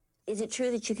Is it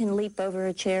true that you can leap over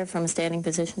a chair from a standing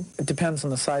position? It depends on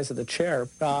the size of the chair.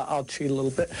 I'll cheat a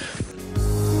little bit.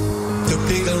 The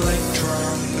big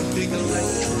electron, the big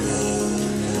electron.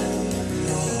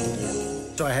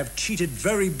 I have cheated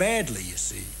very badly, you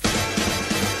see.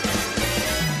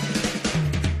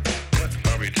 What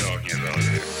are we talking about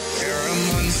here? There are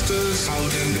monsters out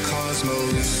in the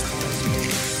cosmos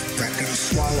that can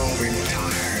swallow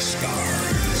entire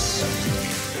stars.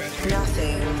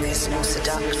 Nothing is more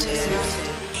seductive.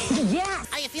 Yes!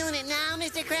 Are you feeling it now,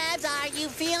 Mr. Krabs? Are you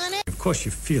feeling it? Of course you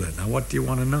feel it. Now, what do you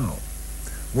want to know?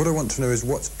 What I want to know is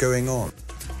what's going on.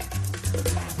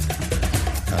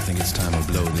 I think it's time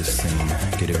to blow this scene.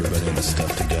 Get everybody in the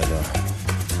stuff together.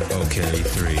 Okay,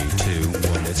 3, 2,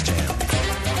 1, let's jam.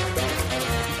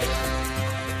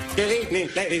 Good evening,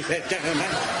 ladies and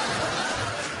gentlemen.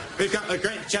 We've got a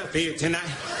great show for you tonight.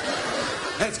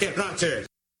 Let's get right to it.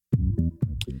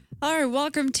 All right,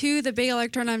 welcome to The Big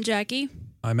Electron. I'm Jackie.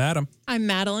 I'm Adam. I'm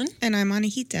Madeline. And I'm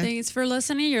Anahita. Thanks for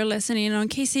listening. You're listening on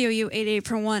KCOU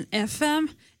 88.1 FM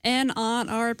and on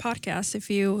our podcast if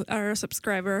you are a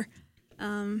subscriber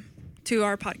to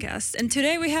our podcast. And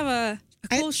today we have a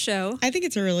cool show. I think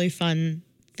it's a really fun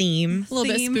theme. A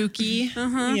little bit spooky.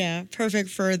 Uh-huh. Yeah, perfect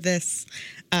for this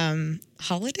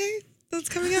holiday that's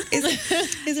coming up.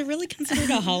 Is it really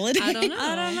considered a holiday? I don't know.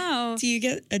 I don't know. Do you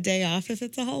get a day off if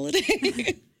it's a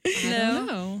holiday? I don't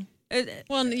know.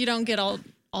 Well, you don't get all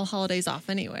holidays off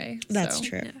anyway. That's so.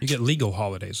 true. You get legal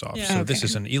holidays off, so this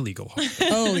is an illegal holiday.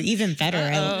 Oh, even better.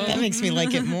 That makes me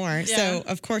like it more. Yeah. So,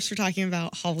 of course, we're talking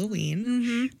about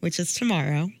Halloween, which is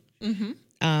tomorrow.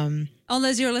 Mm-hmm.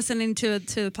 Unless you're listening to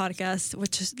the podcast,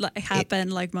 which is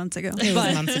happened months ago. It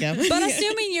was months ago. But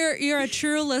assuming you're a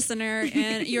true listener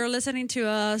and you're listening to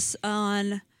us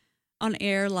on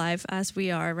air live as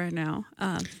we are right now,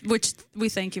 which we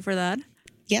thank you for that.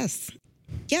 Yes.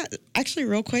 Yeah. Actually,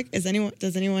 real quick, does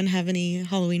anyone have any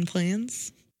Halloween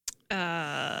plans?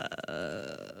 No.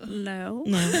 No.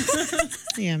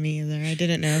 Yeah, me either. I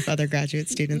didn't know if other graduate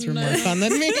students were more fun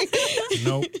than me.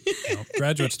 Nope.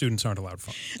 Graduate students aren't allowed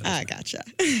fun. Gotcha.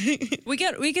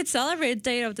 We could celebrate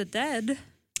Day of the Dead.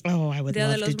 Oh, I would Dia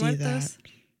love de to los do Muertos. that.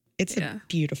 It's a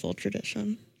beautiful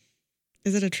tradition.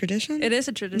 Is it a tradition? It is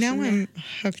a tradition. Now I'm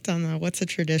hooked on the what's a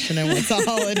tradition and what's a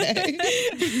holiday.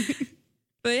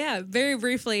 But yeah, very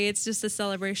briefly, it's just a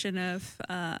celebration of,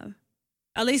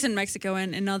 at least in Mexico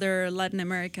and in other Latin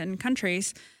American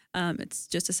countries, it's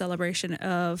just a celebration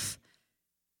of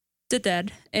the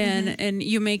dead. And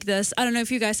you make this, I don't know if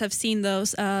you guys have seen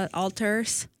those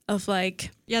altars of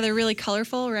Yeah, they're really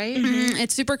colorful, right? Mm-hmm.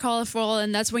 It's super colorful.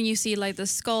 And that's when you see the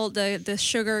skull, the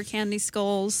sugar candy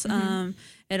skulls and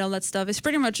all that stuff. It's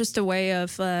pretty much just a way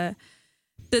of, the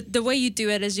way you do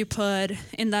it is you put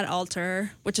in that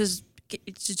altar, which is,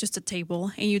 it's just a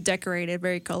table, and you decorate it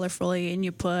very colorfully, and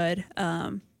you put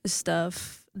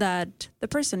stuff that the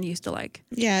person used to like.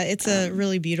 Yeah, it's a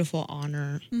really beautiful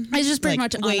honor. It's just pretty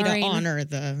much way honoring. to honor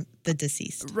the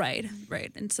deceased. Right.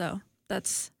 And so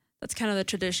that's kind of the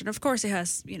tradition. Of course, it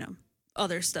has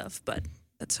other stuff, but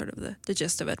that's sort of the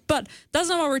gist of it. But that's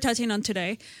not what we're touching on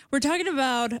today. We're talking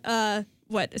about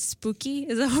spooky?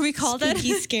 Is that what we called it?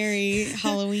 Spooky, scary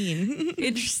Halloween.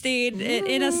 Interesting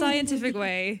in a scientific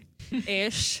way.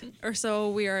 Ish, or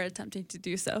so we are attempting to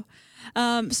do so.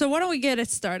 So why don't we get it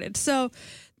started? So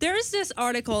there's this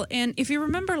article, and if you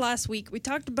remember last week, we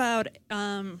talked about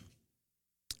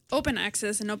open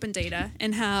access and open data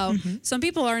and how some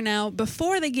people are now,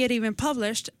 before they get even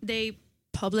published, they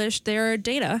publish their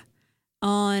data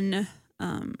on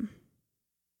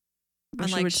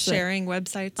sharing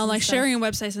websites. On sharing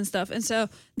websites and stuff. And so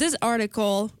this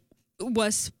article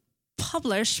was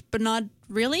published, but not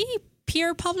really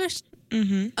peer published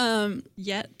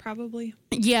yet, probably.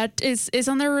 Yet it's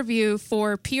on their review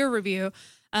for peer review,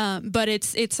 but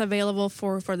it's available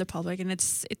for the public, and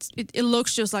it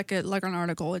looks just like an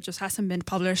article. It just hasn't been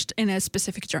published in a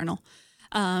specific journal.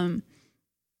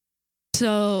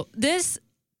 So this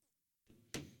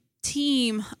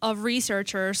team of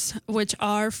researchers, which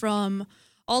are from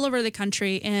all over the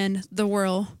country and the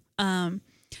world,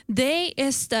 they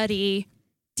study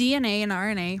DNA and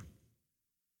RNA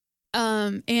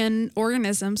in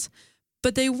organisms,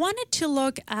 but they wanted to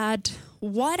look at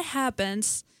what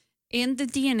happens in the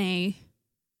DNA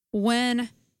when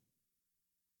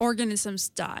organisms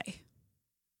die.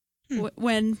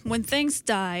 When things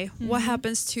die, what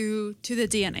happens to the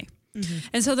DNA?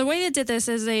 And so the way they did this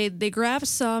is they grabbed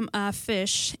some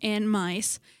fish and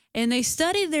mice, and they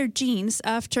studied their genes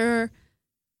after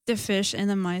the fish and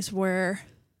the mice were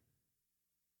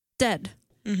dead.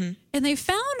 And they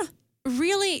found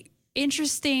really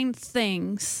interesting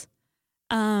things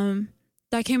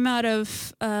that came out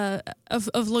of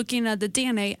looking at the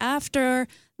DNA after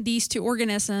these two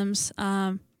organisms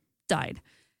died.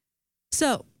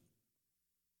 So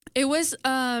it was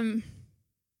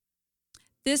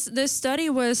this study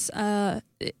was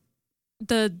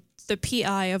the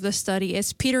PI of the study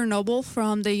is Peter Noble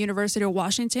from the University of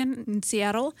Washington in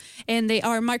Seattle, and they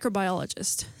are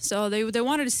microbiologists. So they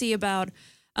wanted to see about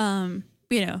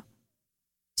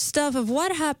stuff of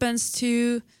what happens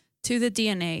to the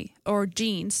DNA or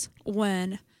genes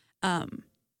when an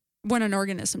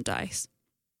organism dies.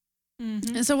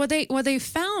 Mm-hmm. And so what they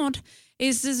found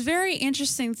is this very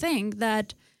interesting thing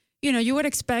that you would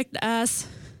expect as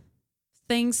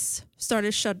things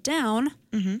started shut down,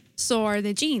 so are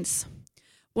the genes.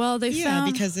 Well, they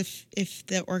found... because if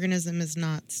the organism is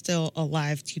not still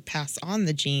alive to pass on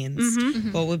the genes,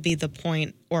 what would be the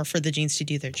point, or for the genes to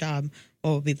do their job,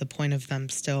 what would be the point of them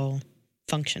still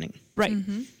functioning? Right.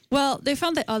 Well, they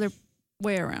found the other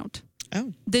way around.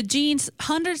 Oh. The genes,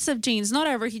 hundreds of genes, not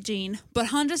every gene, but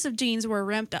hundreds of genes were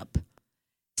ramped up,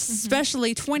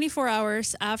 especially 24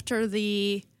 hours after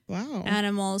the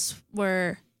animals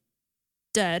were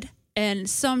dead, and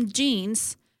some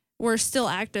genes were still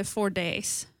active for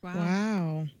days.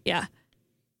 Wow. Yeah.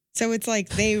 So it's like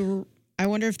I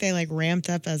wonder if they ramped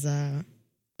up as a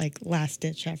last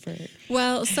ditch effort.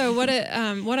 Well, so what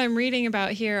I'm reading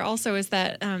about here also is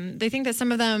that they think that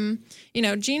some of them,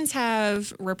 genes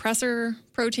have repressor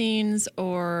proteins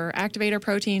or activator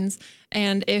proteins,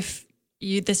 and if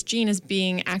this gene is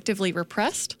being actively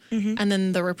repressed, and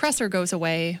then the repressor goes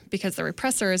away because the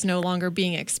repressor is no longer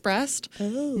being expressed.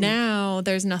 Oh. Now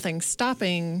there's nothing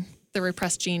stopping the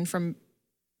repressed gene from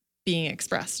being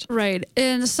expressed. Right.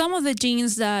 And some of the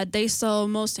genes that they saw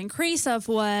most increase of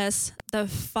was the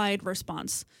fight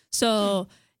response. So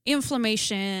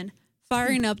inflammation,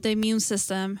 firing up the immune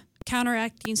system,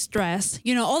 counteracting stress,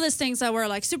 all these things that were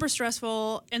super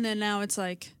stressful. And then now it's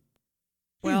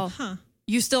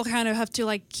you still kind of have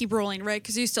to keep rolling, right?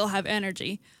 Because you still have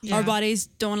energy. Yeah. Our bodies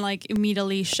don't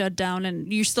immediately shut down,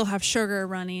 and you still have sugar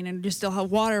running, and you still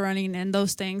have water running, and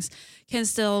those things can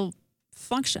still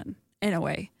function in a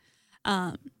way.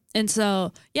 And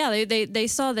so, they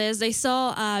saw this. They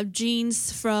saw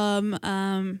genes from,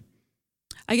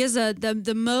 I guess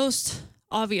the most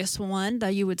obvious one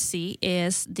that you would see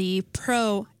is the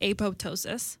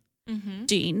pro-apoptosis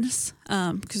genes,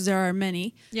 because there are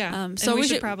many. Yeah. So we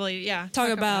should probably talk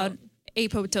about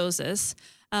apoptosis.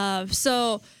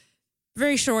 So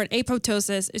very short,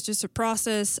 apoptosis is just a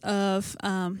process of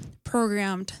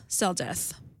programmed cell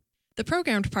death. The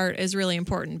programmed part is really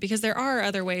important because there are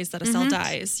other ways that a cell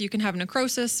dies. You can have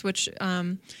necrosis, which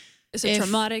is a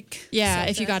traumatic. Yeah,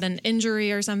 if you got an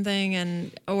injury or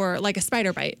something, or like a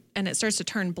spider bite, and it starts to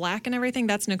turn black and everything,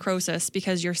 that's necrosis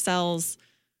because your cells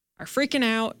are freaking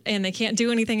out and they can't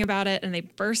do anything about it, and they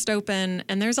burst open,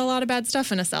 and there's a lot of bad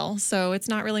stuff in a cell. So it's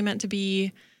not really meant to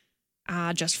be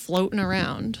just floating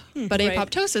around. But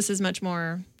apoptosis is much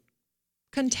more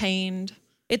contained.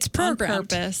 It's programmed. On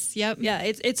purpose. Yep. Yeah,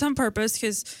 it's on purpose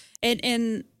because,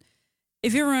 and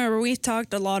if you remember, we've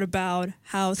talked a lot about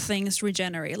how things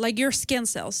regenerate, like your skin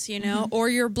cells, or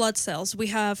your blood cells. We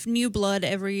have new blood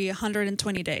every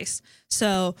 120 days.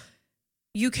 So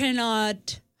you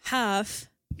cannot have,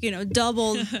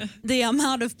 double the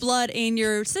amount of blood in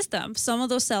your system. Some of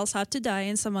those cells have to die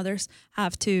and some others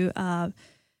have to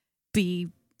be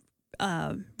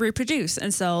reproduced.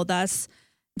 And so that's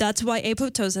why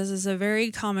apoptosis is a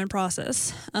very common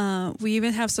process. We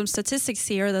even have some statistics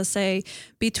here that say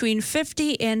between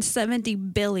 50 and 70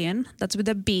 billion, that's with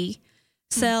a B,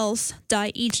 cells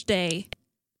die each day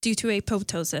due to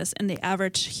apoptosis in the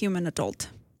average human adult.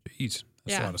 Jeez,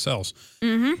 that's a lot of cells.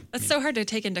 That's so hard to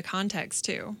take into context,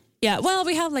 too. Yeah, well,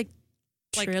 we have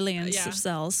trillions of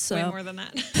cells. So. Way more than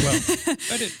that. Well,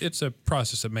 but it's a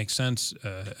process that makes sense,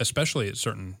 especially in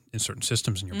certain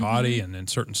systems in your body and in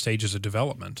certain stages of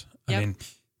development. I mean,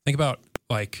 think about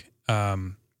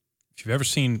if you've ever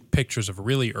seen pictures of a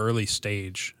really early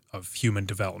stage of human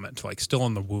development, still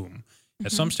in the womb.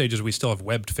 At some stages, we still have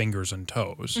webbed fingers and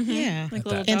toes. Yeah,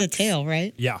 and a tail,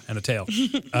 right? Yeah, and a tail,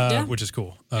 which is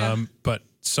cool. But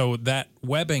so that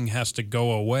webbing has to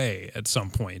go away at some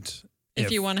point.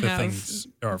 If you want to have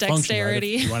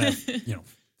dexterity. Right? If you want to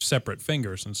have, separate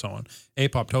fingers and so on.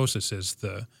 Apoptosis is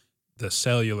the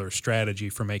cellular strategy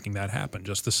for making that happen.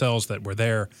 Just the cells that were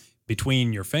there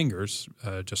between your fingers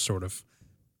just sort of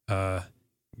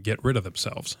get rid of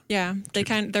themselves. Yeah,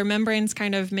 their membranes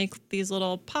kind of make these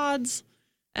little pods,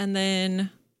 and then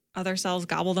other cells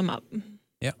gobble them up.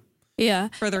 Yeah.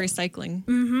 For the recycling.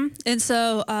 And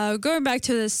so going back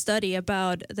to this study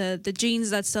about the genes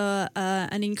that saw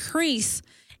an increase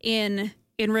in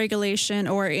in regulation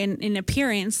or in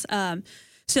appearance.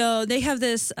 So they have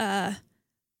this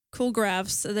cool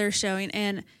graphs that they're showing,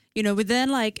 and within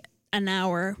like an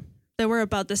hour, they were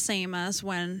about the same as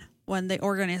when the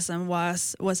organism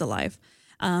was alive,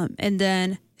 and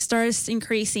then starts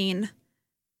increasing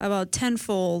about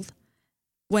tenfold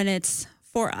when it's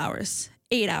 4 hours,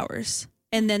 8 hours,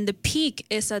 and then the peak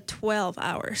is at 12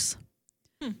 hours.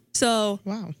 So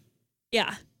wow,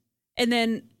 yeah, and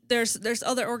then there's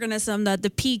other organism that the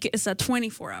peak is at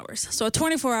 24 hours. So at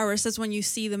 24 hours, that's when you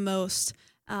see the most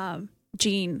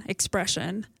gene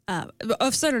expression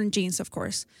of certain genes, of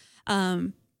course.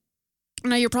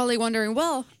 Now you're probably wondering,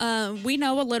 well, we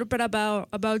know a little bit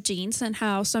about genes and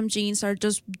how some genes are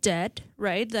just dead,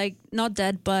 right? Like not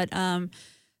dead, but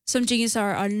some genes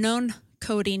are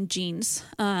non-coding genes.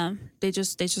 They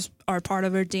just are part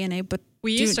of our DNA, but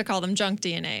we used to call them junk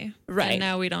DNA, right? And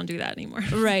now we don't do that anymore,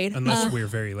 right? Unless we're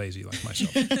very lazy, like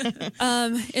myself.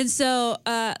 And so,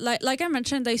 like I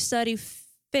mentioned, they study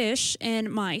fish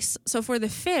and mice. So for the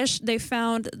fish, they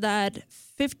found that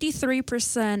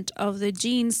 53% of the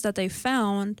genes that they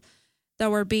found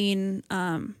that were being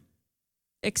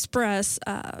expressed,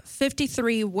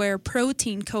 53 were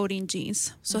protein coding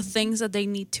genes. So things that they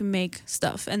need to make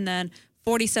stuff. And then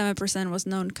 47% was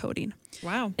non-coding.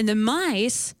 Wow. And the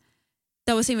mice,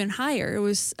 that was even higher. It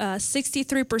was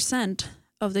 63%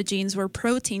 of the genes were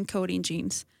protein coding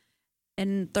genes,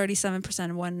 and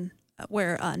 37%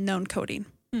 were non-coding.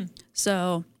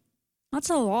 So that's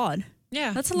a lot.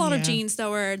 Yeah, that's a lot of genes that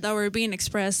were being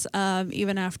expressed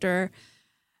even after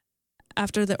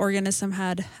the organism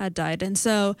had died. And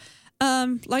so,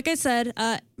 like I said,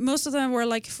 most of them were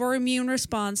like for immune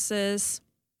responses,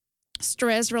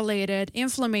 stress related,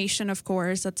 inflammation. Of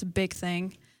course, that's a big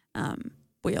thing.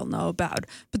 We all know about,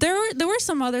 but there were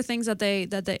some other things that they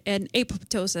and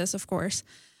apoptosis, of course.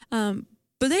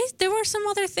 But there were some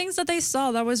other things that they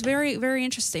saw that was very, very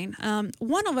interesting.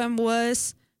 One of them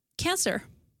was cancer.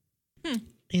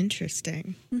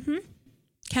 Interesting. Mm-hmm.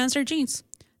 Cancer genes.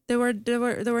 They were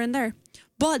in there.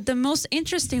 But the most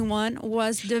interesting one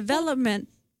was development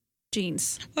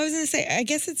genes. I was going to say, I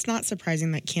guess it's not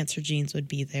surprising that cancer genes would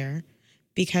be there,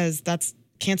 because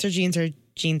cancer genes are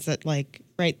genes that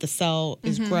the cell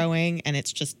is growing and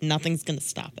it's just nothing's going to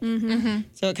stop it.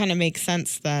 So it kind of makes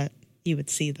sense that you would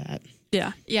see that.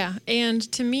 Yeah. Yeah. And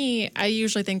to me, I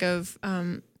usually think of,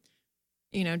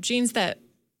 genes that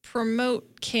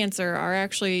promote cancer are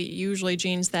actually usually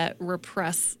genes that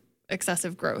repress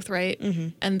excessive growth, right?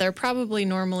 And they're probably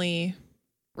normally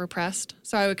repressed.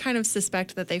 So I would kind of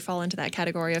suspect that they fall into that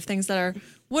category of things that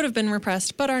would have been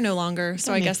repressed but are no longer.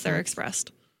 So I guess they're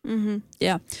expressed.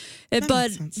 Yeah.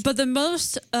 But the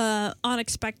most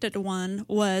unexpected one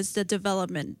was the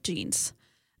development genes.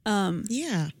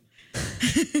 Yeah,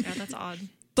 that's odd.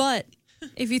 But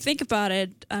if you think about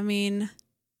it, I mean,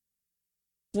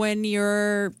 when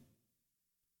you're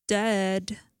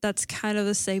dead, that's kind of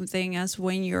the same thing as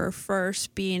when you're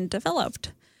first being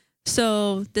developed.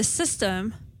 So the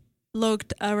system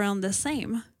looked around the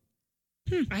same.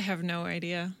 I have no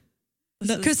idea.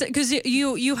 Because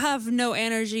you have no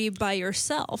energy by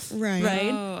yourself,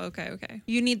 right? Oh, okay.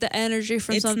 You need the energy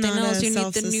from something else. You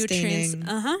need the nutrients.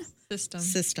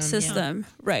 System,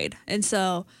 yeah. Right? And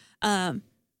so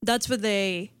that's where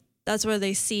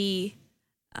they see.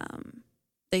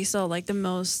 They saw like the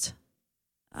most,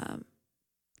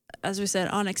 as we said,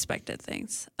 unexpected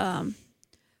things.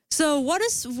 So what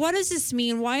does this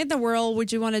mean? Why in the world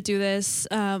would you want to do this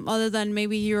other than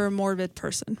maybe you're a morbid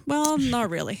person? Well, not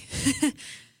really.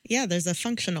 Yeah, there's a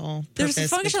functional purpose.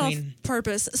 There's a functional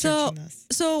purpose. So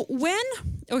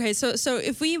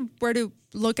if we were to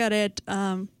look at it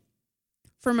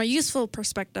from a useful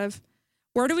perspective,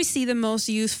 where do we see the most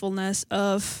usefulness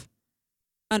of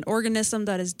an organism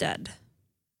that is dead?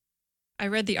 I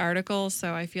read the article,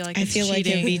 so I feel like like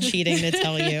it'd be cheating to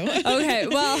tell you. Okay,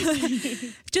 well,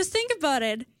 just think about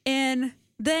it, and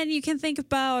then you can think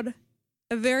about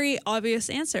a very obvious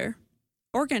answer: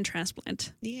 organ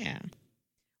transplant. Yeah.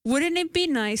 Wouldn't it be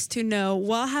nice to know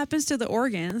what happens to the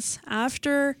organs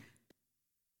after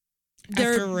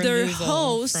their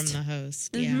host from the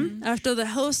host? Mm-hmm, Yeah. After the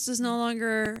host is no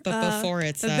longer before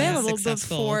it's available,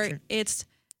 before it's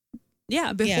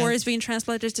it's being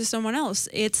transplanted to someone else.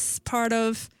 It's part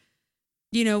of,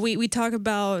 we talk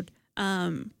about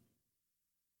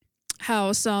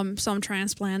how some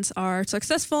transplants are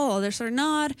successful, others are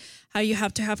not, how you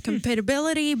have to have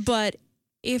compatibility. But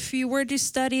if you were to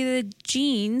study the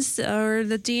genes or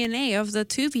the DNA of the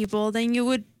two people, then you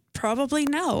would probably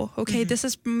know, okay, this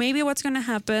is maybe what's going to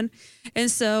happen.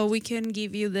 And so we can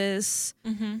give you this, I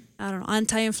don't know,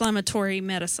 anti-inflammatory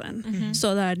medicine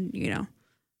so that,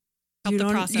 Help the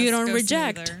process you don't go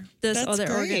reject smoother. this That's other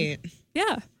great. organ.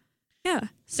 Yeah. Yeah.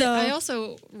 So I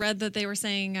also read that they were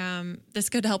saying this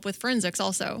could help with forensics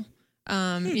also.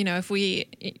 You know, if we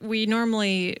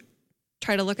normally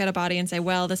try to look at a body and say,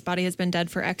 well, this body has been dead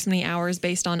for X many hours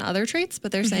based on other traits,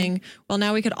 but they're saying, well,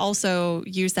 now we could also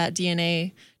use that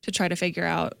DNA to try to figure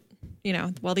out, you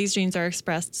know, well, these genes are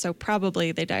expressed, so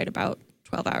probably they died about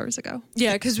 12 hours ago.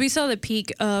 yeah, because we saw the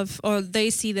peak of, or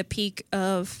they see the peak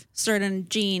of certain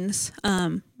genes.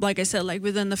 Like I said, like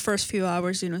within the first few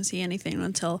hours, you don't see anything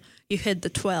until you hit the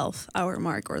 12-hour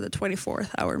mark or the 24th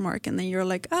hour mark, and then you're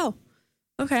like, oh,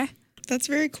 okay. That's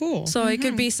very cool. So it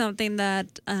could be something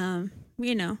that,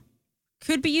 you know,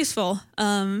 could be useful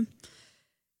in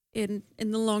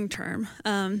the long term.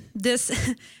 This,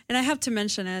 and I have to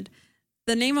mention it,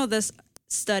 the name of this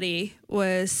study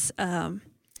was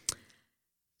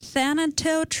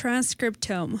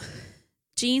thanatotranscriptome,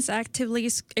 genes actively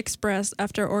expressed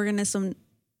after organismal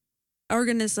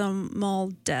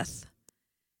death.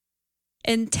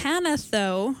 And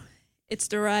Thanatho, it's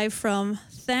derived from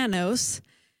Thanos,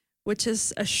 which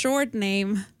is a short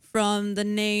name from the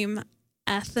name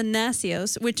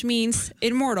Athanasios, which means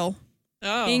immortal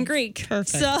in Greek. Perfect.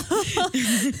 So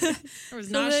I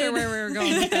was not sure where we were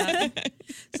going with that.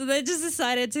 So they just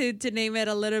decided to name it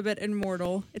a little bit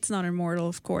immortal. It's not immortal,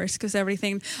 of course, because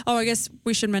everything. Oh, I guess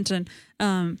we should mention.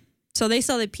 So they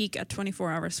saw the peak at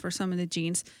 24 hours for some of the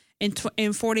genes.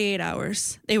 In 48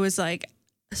 hours, it was like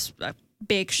a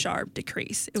big sharp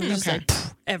decrease. It was just like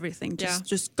everything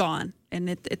just gone, and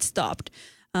it stopped.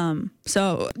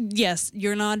 So yes,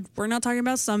 we're not talking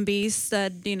about zombies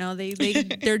that, you know, they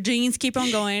their genes keep on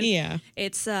going. Yeah.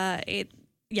 It's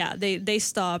they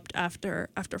stopped after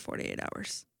 48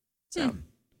 hours. So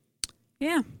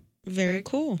yeah. Very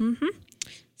cool. Mm-hmm.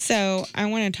 So I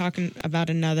want to talk about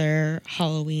another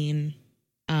Halloween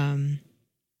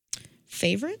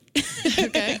favorite.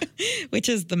 Okay. Which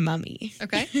is the Mummy.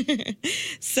 Okay.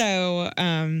 So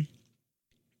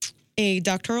a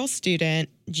doctoral student,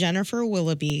 Jennifer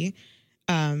Willoughby,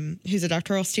 who's a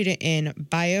doctoral student in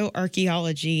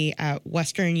bioarchaeology at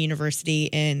Western University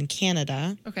in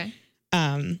Canada,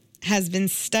 has been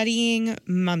studying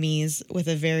mummies with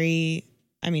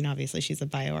obviously she's a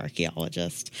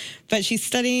bioarchaeologist, but she's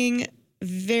studying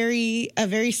a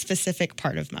very specific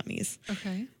part of mummies,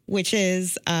 which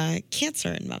is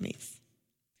cancer in mummies.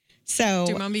 So,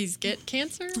 do mummies get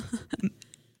cancer?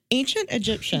 Ancient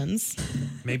Egyptians.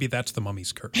 Maybe that's the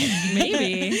mummy's curse.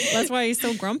 Maybe that's why he's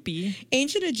so grumpy.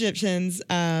 Ancient Egyptians,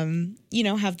 had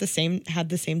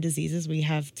the same diseases we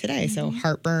have today. So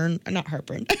heart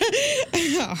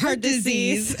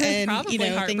disease, and probably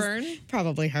heartburn.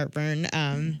 Probably heartburn.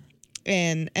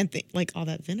 And like all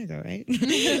that vinegar, right?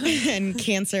 And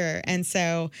cancer. And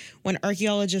so when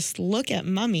archaeologists look at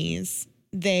mummies,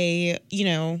 they,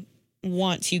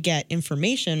 want to get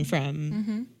information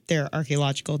from their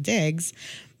archaeological digs.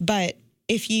 But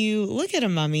if you look at a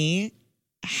mummy,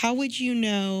 how would you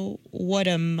know what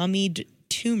a mummied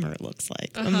tumor looks like,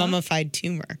 a mummified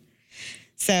tumor?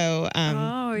 So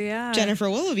Jennifer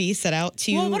Willoughby set out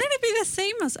to... Well, wouldn't it be the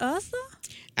same as us, though?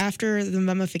 After the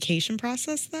mummification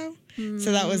process, though?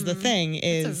 So that was the thing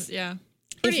is...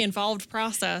 Pretty involved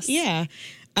process. Yeah.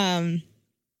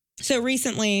 So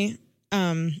recently...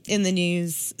 in the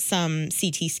news, some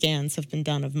CT scans have been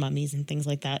done of mummies and things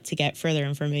like that to get further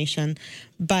information.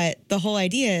 But the whole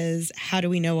idea is, how do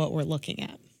we know what we're looking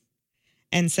at?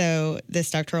 And so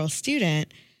this doctoral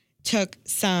student took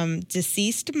some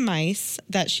deceased mice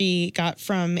that she got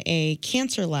from a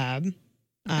cancer lab.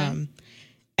 And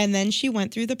then she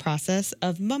went through the process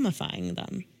of mummifying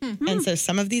them. And so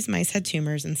some of these mice had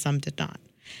tumors and some did not.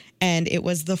 And it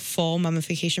was the full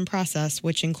mummification process,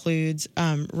 which includes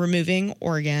removing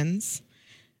organs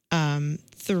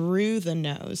through the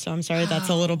nose. So I'm sorry, that's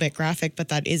a little bit graphic, but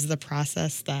that is the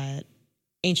process that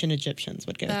ancient Egyptians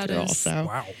would go through also.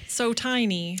 Wow. So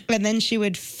tiny. And then she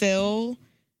would fill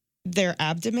their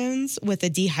abdomens with a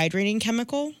dehydrating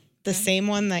chemical, the same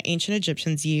one that ancient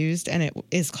Egyptians used, and it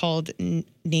is called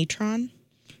natron,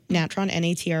 Natron.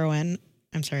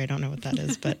 I'm sorry, I don't know what that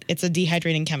is, but it's a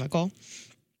dehydrating chemical.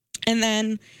 And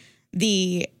then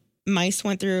the mice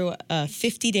went through a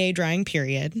 50-day drying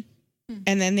period,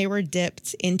 and then they were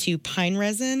dipped into pine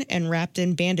resin and wrapped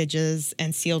in bandages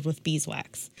and sealed with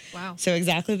beeswax. Wow. So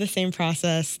exactly the same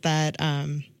process that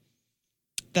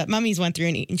that mummies went through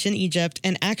in ancient Egypt,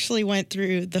 and actually went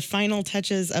through the final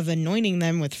touches of anointing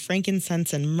them with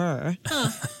frankincense and myrrh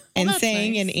and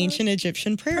saying an ancient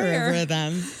Egyptian prayer over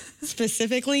them.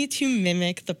 specifically to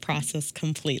mimic the process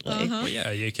completely. Well,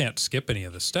 yeah, you can't skip any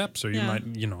of the steps, or you might,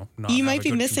 not. You have might a be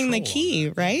good missing the control key,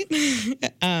 right?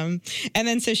 And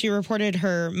then so she reported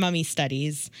her mummy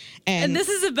studies, And this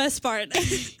is the best part.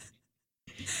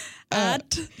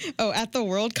 at the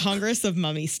World Congress of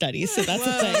Mummy Studies. So that's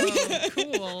a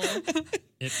thing. Cool.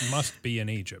 It must be in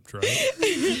Egypt, right?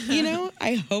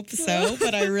 I hope so,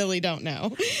 but I really don't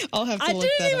know. I'll have to look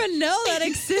that up. I didn't even know that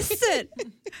existed.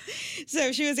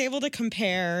 So she was able to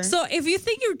compare. So if you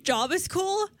think your job is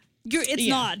cool, it's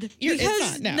not.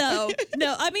 It's not,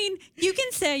 No. I mean, you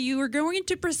can say you were going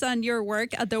to present your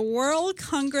work at the World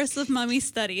Congress of Mummy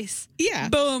Studies. Yeah.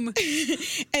 Boom.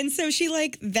 And so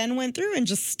she then went through and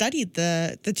just studied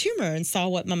the tumor and saw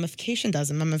what mummification does.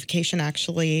 And mummification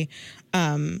actually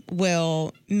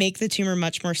will make the tumor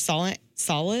much more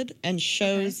solid and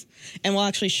shows and will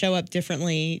actually show up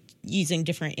differently using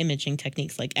different imaging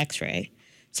techniques like X-ray.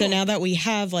 So now that we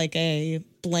have like a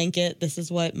blanket, this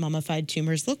is what mummified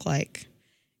tumors look like.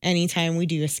 Anytime we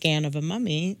do a scan of a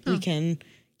mummy, we can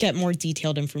get more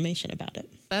detailed information about it.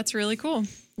 That's really cool.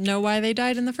 Know why they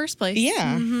died in the first place.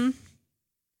 Yeah. Mm-hmm.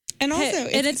 And also,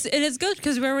 it's good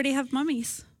because we already have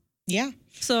mummies. Yeah.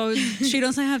 So she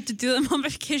doesn't have to do the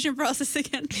mummification process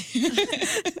again.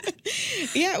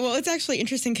 Yeah, well, it's actually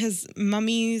interesting because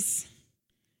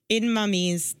in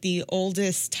mummies, the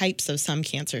oldest types of some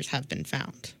cancers have been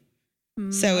found.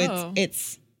 So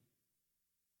it's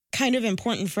kind of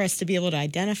important for us to be able to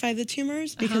identify the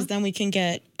tumors because then we can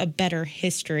get a better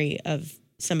history of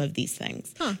some of these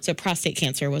things. So prostate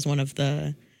cancer was one of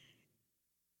the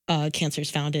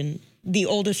cancers found in the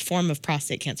oldest form of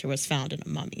prostate cancer was found in a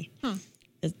mummy.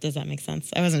 Does that make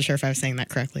sense? I wasn't sure if I was saying that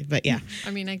correctly, but yeah. I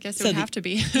mean, I guess it would have to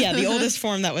be. Yeah, the oldest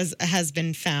form that has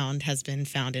been found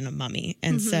in a mummy.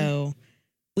 And so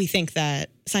we think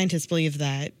that scientists believe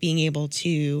that being able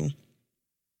to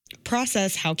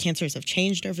process how cancers have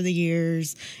changed over the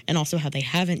years and also how they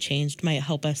haven't changed might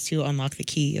help us to unlock the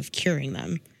key of curing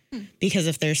them. Because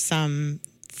if there's some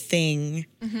thing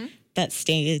that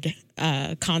stayed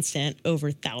constant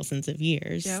over thousands of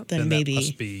years, then maybe that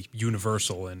must be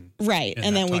universal and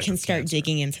and then we can start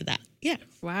digging into that. Yeah.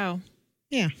 Wow.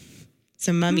 Yeah.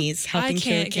 So mummies helping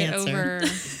cure I can't get cancer.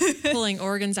 over pulling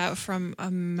organs out from a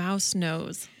mouse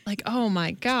nose. Like, oh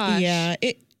my gosh. Yeah.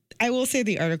 I will say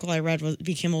the article I read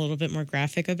became a little bit more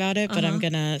graphic about it, but I'm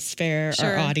gonna spare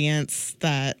our audience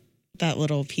that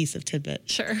little piece of tidbit.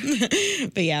 Sure.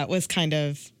 But yeah, it was kind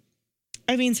of.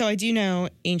 I mean, so I do know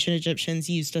ancient Egyptians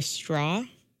used a straw.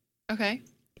 Okay.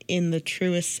 In the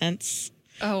truest sense.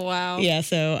 Oh, wow. Yeah,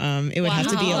 so it would have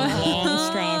to be a long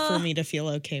straw for me to feel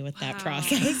okay with that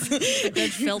process. A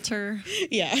good filter.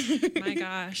 Yeah. My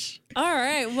gosh. All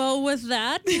right. Well, with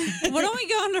that, why don't we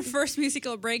go on our first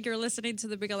musical break? You're listening to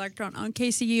The Big Electron on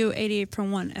KCU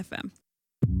 88.1 FM.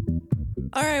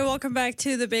 All right. Welcome back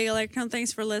to The Big Electron.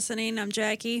 Thanks for listening. I'm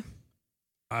Jackie.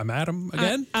 I'm Adam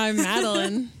again. I'm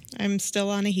Madeline. I'm still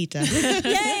Anahita.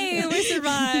 Yay, we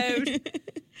survived.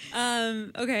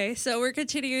 Okay, so we're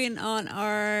continuing on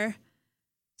our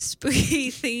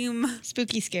spooky theme.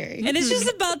 Spooky scary. And it's just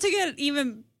about to get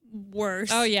even worse.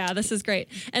 Oh, yeah, this is great.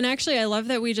 And actually, I love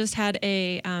that we just had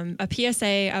a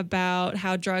PSA about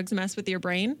how drugs mess with your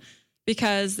brain,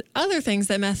 because other things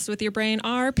that mess with your brain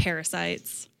are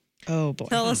parasites. Oh, boy.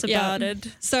 Tell us about it.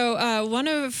 So one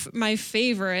of my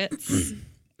favorites,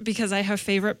 because I have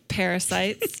favorite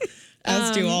parasites.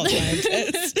 As do all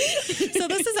scientists. So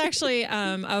this is actually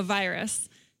a virus,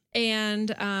 and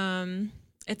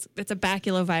it's a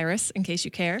baculovirus, in case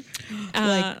you care.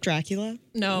 Like Dracula?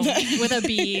 No, with a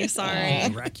B. Sorry.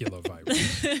 Dracula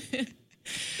virus.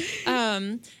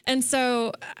 And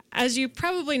so, as you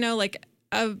probably know, like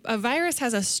a virus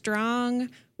has a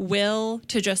strong will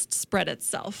to just spread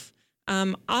itself.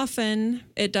 Often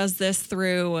it does this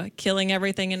through killing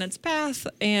everything in its path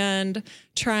and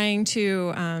trying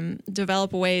to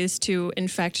develop ways to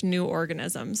infect new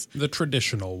organisms. The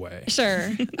traditional way. Sure.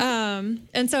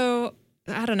 And so,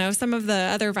 I don't know, some of the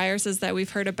other viruses that we've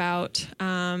heard about,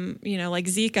 like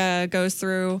Zika goes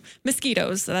through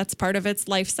mosquitoes. So that's part of its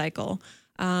life cycle.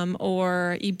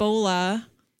 Or Ebola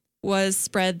was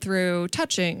spread through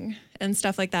touching and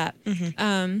stuff like that.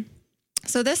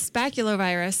 So this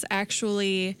baculovirus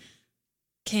actually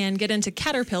can get into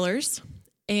caterpillars.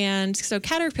 And so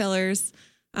caterpillars,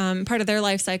 part of their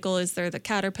life cycle is they're the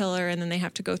caterpillar, and then they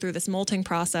have to go through this molting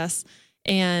process.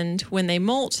 And when they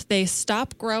molt, they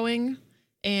stop growing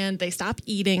and they stop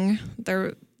eating.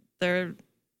 They're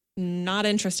not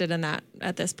interested in that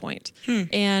at this point.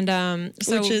 And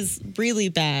which is really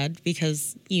bad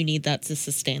because you need that to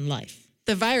sustain life.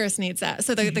 the virus needs that.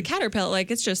 So the caterpillar, like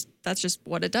that's just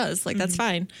what it does. Like that's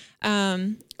fine.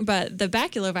 But the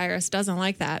baculovirus doesn't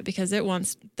like that because it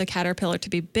wants the caterpillar to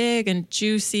be big and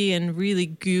juicy and really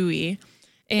gooey.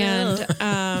 And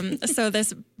so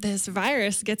this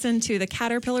virus gets into the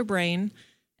caterpillar brain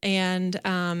and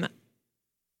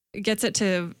gets it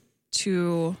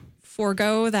to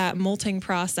forego that molting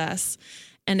process.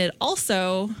 And it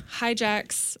also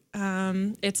hijacks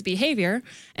its behavior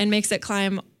and makes it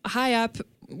climb high up.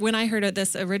 When I heard of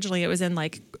this originally, it was in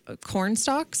like corn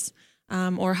stalks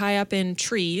or high up in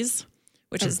trees,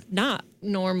 which is not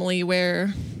normally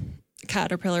where a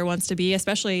caterpillar wants to be,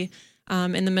 especially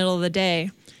in the middle of the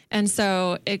day. And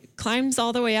so it climbs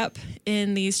all the way up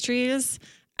in these trees,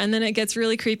 and then it gets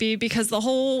really creepy because the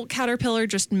whole caterpillar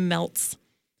just melts.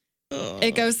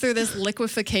 It goes through this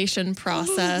liquefaction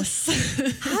process.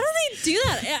 How do they do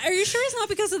that? Are you sure it's not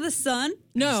because of the sun?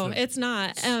 No, it's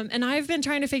not. And I've been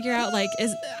trying to figure out, like,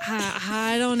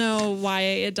 I don't know why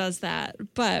it does that.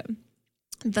 But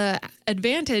the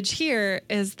advantage here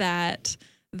is that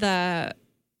the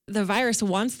virus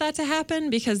wants that to happen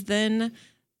because then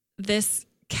this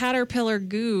caterpillar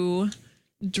goo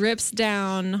drips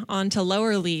down onto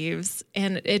lower leaves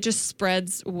and it just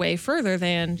spreads way further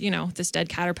than, this dead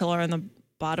caterpillar on the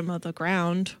bottom of the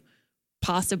ground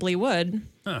possibly would.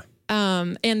 Huh.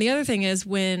 And the other thing is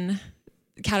when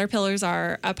caterpillars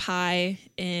are up high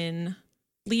in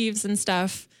leaves and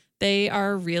stuff, they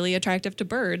are really attractive to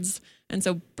birds. And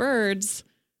so birds,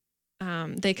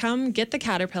 they come get the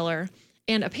caterpillar.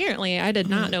 And apparently, I did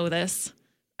not know this,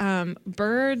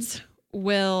 birds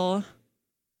will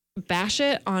bash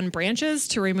it on branches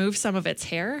to remove some of its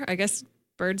hair. I guess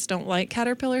birds don't like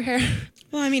caterpillar hair.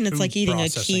 Well, I mean, it's Food like eating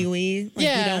processing. a kiwi. Like,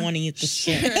 you don't want to eat the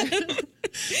skin.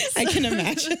 I can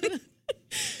imagine.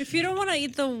 If you don't want to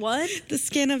eat the what? The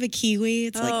skin of a kiwi.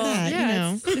 It's like that,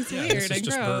 yeah, It's Yeah, weird this is and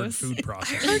just bird gross. food I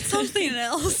processing. heard something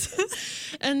else.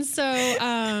 And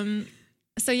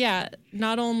so yeah,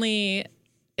 not only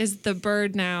is the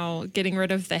bird now getting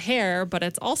rid of the hair, but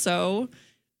it's also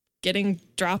getting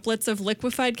droplets of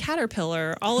liquefied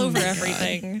caterpillar all over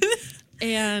everything.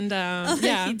 And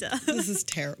yeah, This is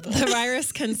terrible. the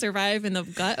virus can survive in the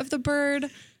gut of the bird,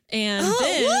 and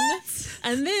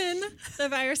then the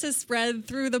virus is spread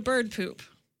through the bird poop.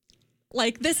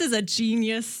 Like, this is a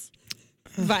genius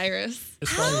virus.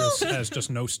 This virus has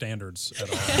just no standards at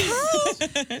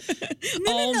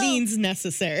all. All means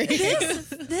necessary.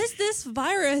 This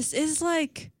virus is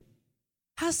like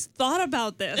has thought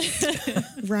about this.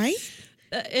 Right?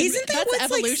 Isn't that what's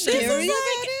evolution? like scary about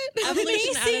it?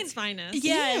 Evolution at Amazing. its finest.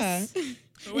 Yes.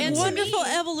 And to Wonderful me,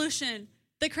 evolution.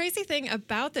 the crazy thing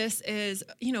about this is,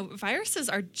 viruses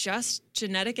are just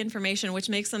genetic information, which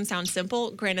makes them sound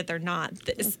simple. Granted, they're not.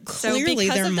 Clearly,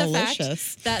 because they're of the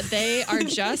malicious. fact that they are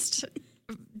just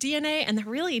DNA, and they're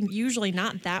really usually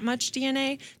not that much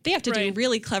DNA, they have to do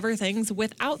really clever things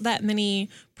without that many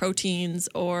proteins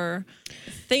or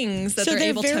things that So they're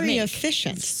able to very make.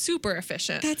 efficient. It's super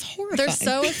efficient. That's horrifying. They're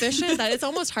so efficient that it's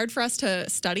almost hard for us to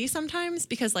study sometimes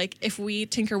because, like, if we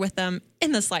tinker with them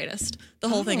in the slightest, the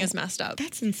whole thing is messed up.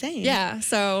 That's insane. Yeah,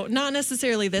 so not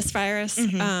necessarily this virus,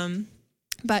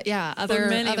 but yeah, other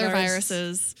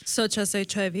viruses such as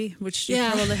HIV, which you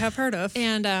Yeah. probably have heard of,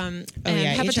 and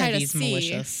yeah, hepatitis HIV's C,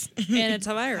 malicious. and it's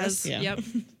a virus. Yeah. Yep.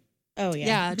 Oh, yeah.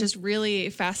 Yeah, just really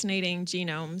fascinating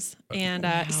genomes,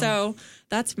 and so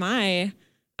that's my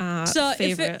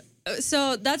favorite.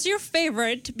 So that's your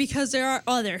favorite because there are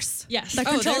others. Yes, that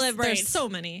control there's, the brain. there's so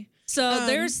many. So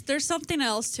there's something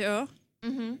else too.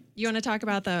 You want to talk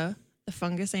about the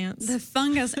fungus ants? The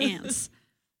fungus ants.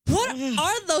 What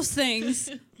are those things?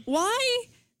 Why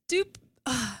do?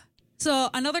 So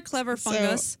another clever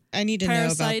fungus. So I need to know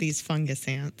about parasite. these fungus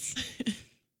ants.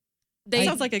 That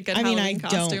sounds like a good I mean, I Halloween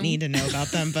costume. don't need to know about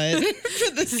them, but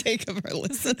for the sake of our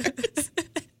listeners,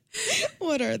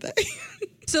 what are they?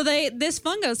 So this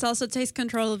fungus also takes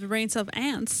control of the brains of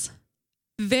ants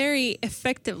very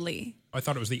effectively. I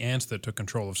thought it was the ants that took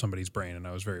control of somebody's brain, and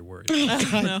I was very worried. Oh,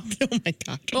 God. Oh, my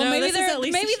God. Well, No, maybe this is at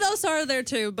least maybe those are there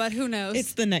too, but who knows?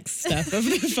 It's the next step of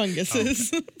the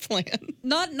funguses plan.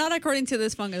 Not according to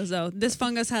this fungus though. This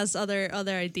fungus has other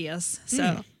ideas.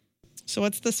 So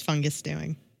what's this fungus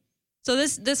doing? So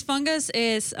this fungus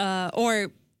is or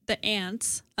the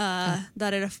ants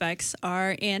that it affects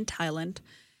are in Thailand,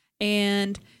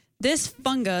 and this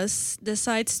fungus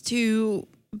decides to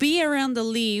be around the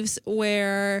leaves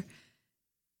where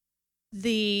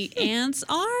the ants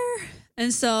are,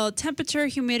 and so temperature,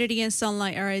 humidity, and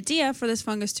sunlight are ideal for this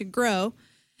fungus to grow,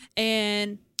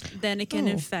 and then it can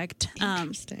infect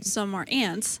some more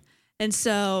ants, and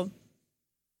so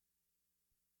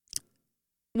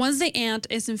once the ant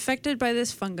is infected by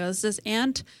this fungus, this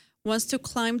ant wants to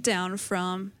climb down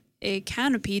from a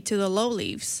canopy to the low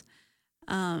leaves,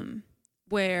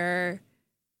 where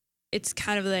it's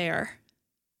kind of there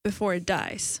before it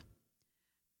dies.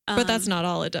 But that's not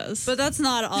all it does.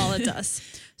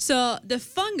 So the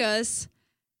fungus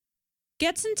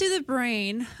gets into the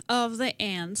brain of the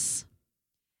ants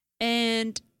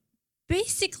and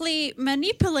basically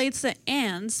manipulates the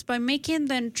ants by making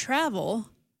them travel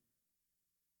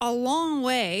a long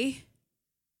way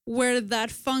where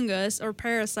that fungus or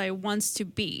parasite wants to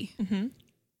be. Mm-hmm.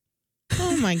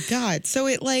 Oh my God. So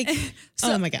it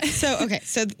oh my God. So, okay.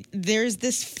 So there's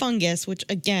this fungus, which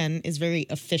again is very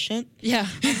efficient. Yeah.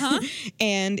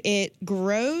 And it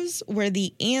grows where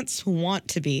the ants want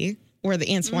to be, where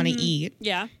the ants want to eat.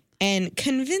 Yeah. And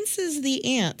convinces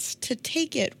the ants to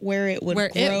take it where it would Where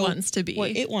grow. it wants to be. Where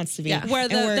it wants to be. Yeah. Where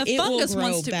the it fungus will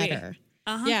grow wants to better.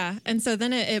 be. Yeah. And so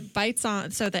then it bites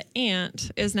on. So the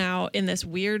ant is now in this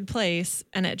weird place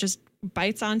and it just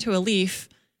bites onto a leaf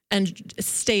and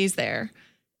stays there.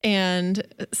 And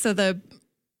so the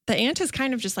ant is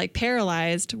kind of just like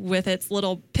paralyzed with its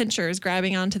little pinchers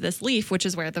grabbing onto this leaf, which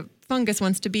is where the fungus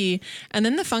wants to be. And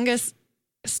then the fungus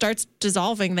starts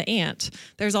dissolving the ant.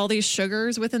 There's all these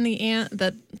sugars within the ant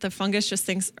that the fungus just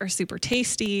thinks are super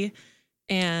tasty.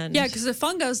 And yeah, because the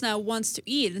fungus now wants to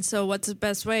eat. And so what's the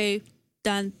best way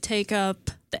than take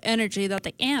up the energy that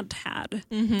the ant had?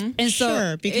 Mm-hmm. And so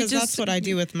sure, because that's what I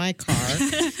do with my car.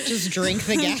 Just drink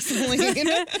the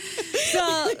gasoline.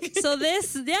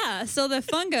 So the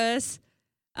fungus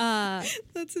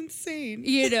that's insane.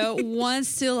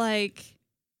 Wants to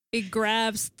it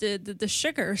grabs the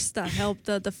sugars that help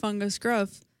the fungus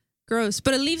grows,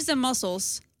 but it leaves the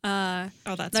muscles that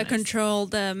nice. control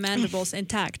the mandibles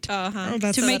intact.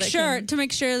 To make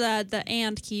sure that the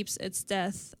ant keeps its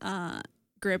death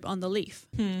grip on the leaf.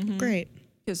 Mm-hmm. Great,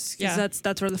 because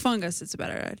that's where the fungus is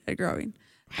better at growing.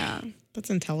 That's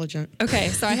intelligent. Okay,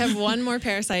 so I have one more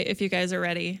parasite if you guys are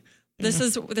ready. This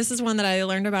is one that I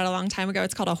learned about a long time ago.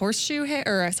 It's called a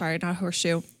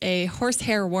a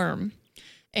horsehair worm.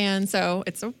 And so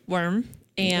it's a worm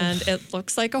and it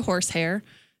looks like a horsehair.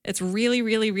 It's really,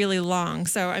 really, really long.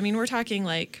 So, I mean, we're talking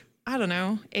 8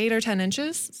 or 10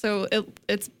 inches. So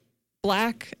it's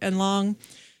black and long.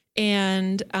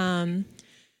 And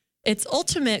its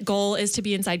ultimate goal is to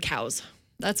be inside cows.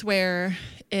 That's where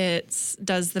it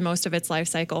does the most of its life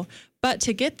cycle. But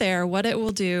to get there, what it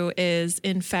will do is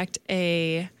infect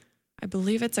I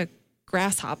believe it's a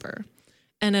grasshopper.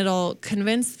 And it'll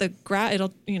convince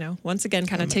it'll, once again,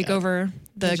 kind of take over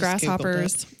the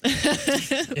grasshoppers.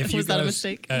 If you Was that a guys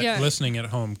mistake? listening at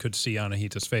home could see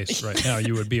Anahita's face right now,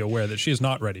 you would be aware that she is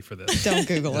not ready for this. Don't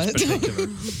Google it.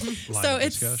 So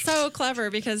it's so clever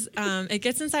because it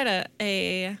gets inside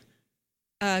a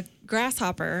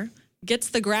grasshopper, gets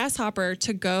the grasshopper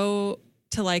to go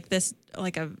to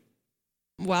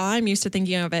I'm used to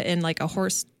thinking of it in a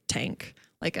horse tank,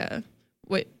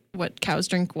 what cows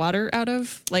drink water out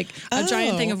of, a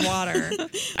giant thing of water.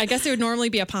 I guess it would normally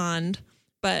be a pond,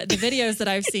 but the videos that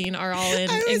I've seen are all in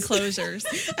enclosures.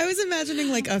 I was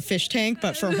imagining a fish tank,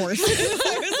 but for horses.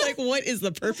 I was like, what is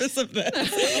the purpose of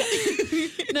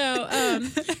this? No.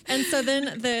 And so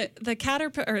then the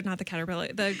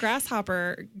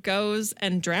grasshopper goes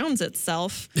and drowns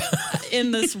itself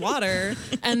in this water.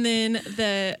 And then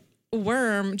the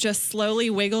worm just slowly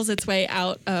wiggles its way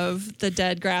out of the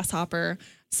dead grasshopper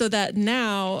so that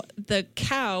now the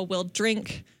cow will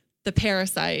drink the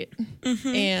parasite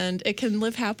and it can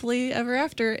live happily ever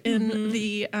after in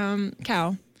the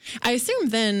cow. I assume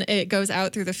then it goes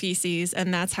out through the feces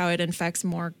and that's how it infects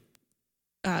more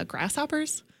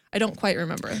grasshoppers. I don't quite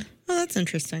remember. Oh, that's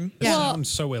interesting. This sounds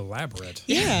so elaborate.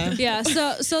 Yeah. Yeah.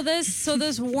 So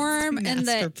this worm and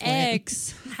the plan.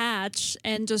 eggs hatch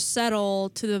and just settle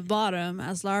to the bottom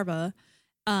as larvae.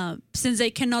 Since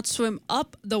they cannot swim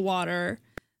up the water,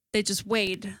 they just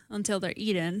wait until they're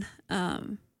eaten,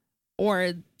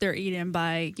 or they're eaten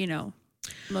by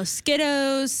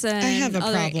mosquitoes and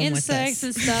other insects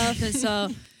and stuff. And so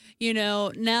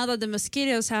now that the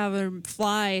mosquitoes have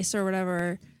flies or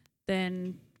whatever,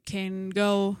 then can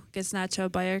go get snatched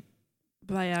up by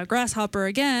a grasshopper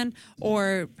again,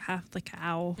 or have the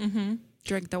cow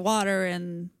drink the water.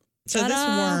 And so this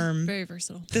worm, very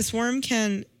versatile. This worm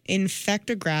can infect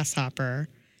a grasshopper,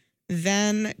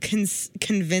 then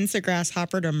convince a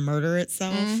grasshopper to murder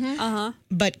itself,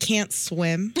 but can't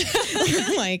swim.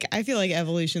 I feel like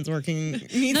evolution's working.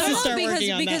 Needs to start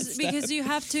working on that stuff. Because you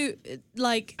have to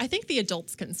I think the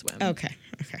adults can swim. Okay,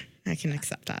 I can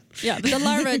accept that. Yeah, but the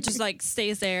larva just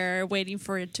stays there waiting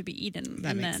for it to be eaten,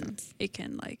 That and makes then sense. it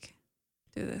can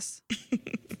do this.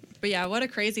 But yeah, what a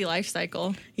crazy life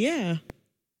cycle. Yeah.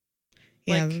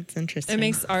 Yeah, that's interesting. It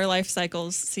makes our life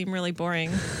cycles seem really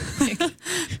boring.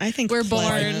 I think we're born,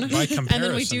 and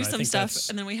then we do I some think stuff, that's-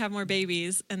 and then we have more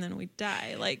babies, and then we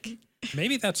die. Like,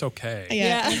 Maybe that's okay.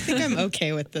 Yeah, I think I'm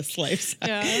okay with this lifestyle.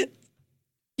 yeah.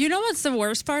 You know what's the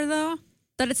worst part, though?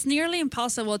 That it's nearly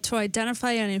impossible to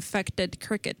identify an infected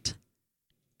cricket.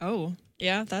 Oh,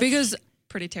 yeah, that's Because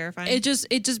pretty terrifying. it just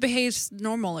behaves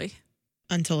normally.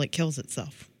 Until it kills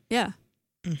itself. Yeah.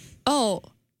 Oh,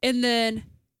 and then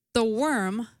the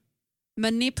worm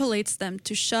manipulates them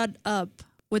to shut up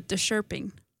with the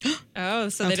chirping. Oh,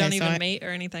 so they don't even mate or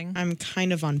anything. I'm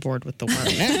kind of on board with the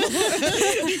worm now.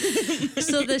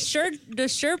 So the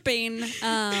chirping,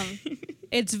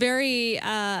 it's very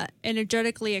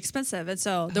energetically expensive, and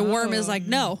so the worm is like,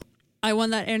 no, I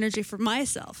want that energy for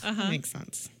myself. Makes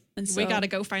sense. And We so- got to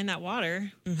go find that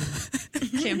water.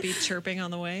 Can't be chirping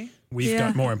on the way. We've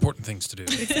got more important things to do.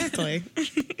 Exactly.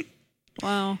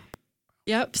 Wow.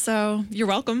 Yep. So you're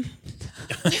welcome.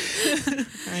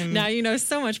 Now you know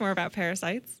so much more about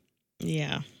parasites.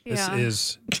 Yeah. This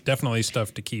is definitely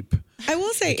stuff to keep. I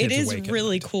will say the it kids is awake at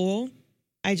really night. cool.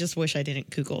 I just wish I didn't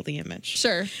Google the image.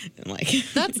 Sure. And like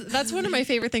That's one of my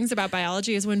favorite things about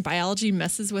biology is when biology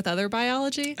messes with other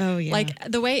biology. Oh, yeah.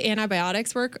 Like the way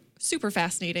antibiotics work, super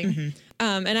fascinating.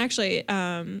 And actually,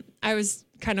 I was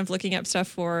kind of looking up stuff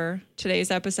for today's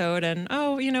episode and,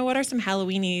 what are some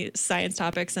Halloween-y science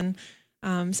topics? And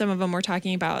some of them were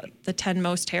talking about the 10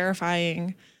 most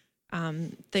terrifying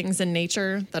things in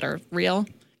nature that are real.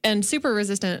 And super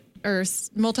resistant or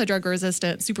multi-drug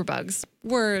resistant superbugs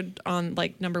were on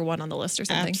like number 1 on the list or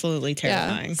something. Absolutely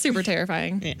terrifying. Yeah, super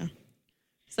terrifying. Yeah.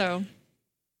 So,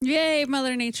 yay,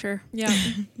 Mother Nature. yeah.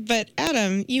 But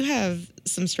Adam, you have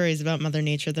some stories about Mother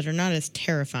Nature that are not as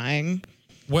terrifying.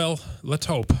 Well, let's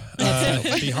hope.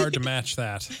 It'd be hard to match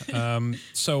that.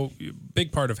 So,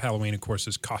 big part of Halloween, of course,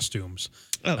 is costumes.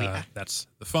 Oh, yeah. That's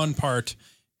the fun part.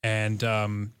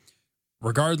 And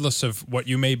regardless of what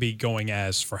you may be going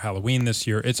as for Halloween this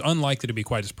year, it's unlikely to be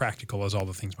quite as practical as all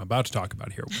the things I'm about to talk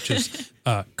about here, which is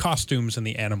costumes in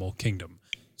the animal kingdom.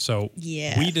 So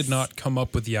we did not come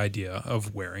up with the idea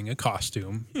of wearing a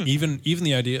costume, even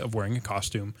the idea of wearing a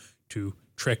costume to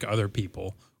trick other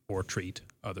people or treat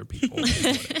other people,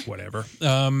 whatever,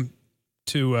 Or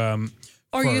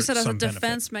for use it as a some benefit.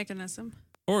 defense mechanism.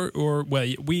 Well,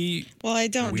 we. Well, I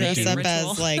don't We dress do up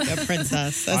ritual. as like a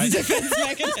princess as a defense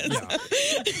mechanism.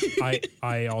 Yeah.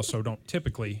 I also don't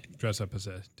typically dress up as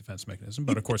a defense mechanism,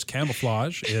 but of course,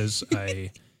 camouflage is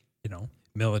a,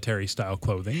 military style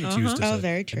clothing. It's used as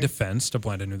very a true. defense to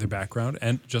blend in with their background,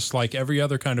 and just like every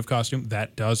other kind of costume,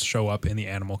 that does show up in the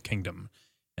animal kingdom.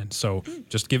 And so,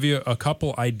 just give you a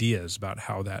couple ideas about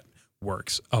how that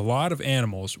works. A lot of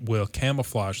animals will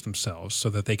camouflage themselves so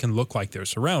that they can look like their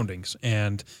surroundings,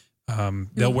 and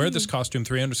they'll wear this costume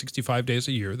 365 days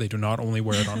a year. They do not only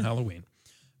wear it on Halloween.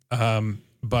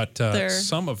 But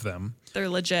some of them... They're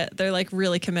legit. They're like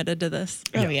really committed to this.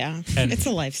 Oh, yeah. And it's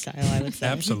a lifestyle, I would say.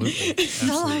 Absolutely.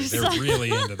 They're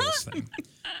really into this thing.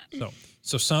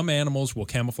 So some animals will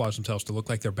camouflage themselves to look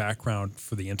like their background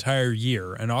for the entire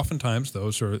year. And oftentimes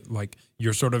those are like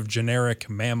your sort of generic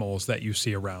mammals that you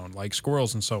see around, like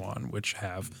squirrels and so on, which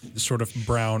have this sort of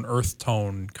brown earth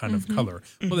tone kind of color.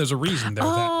 Well, there's a reason they're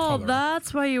that color. Oh,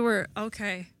 that's why you were...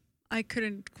 Okay. I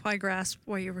couldn't quite grasp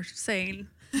what you were saying.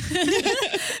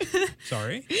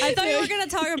 Sorry? I thought you were going to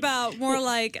talk about more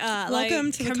like Welcome like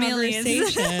to the chameleons.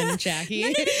 conversation, Jackie. No.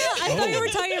 I thought you were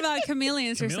talking about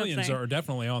chameleons or Chameleons something. are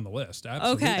definitely on the list.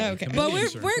 Absolutely. Okay. But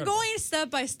Chameleons are we're incredible. going step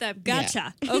by step.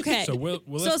 Gotcha. Okay. So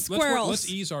squirrels. let's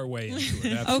ease our way into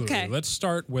it. Absolutely. Okay. Let's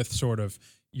start with sort of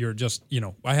you're just,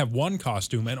 I have one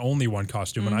costume and only one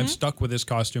costume, and I'm stuck with this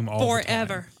costume all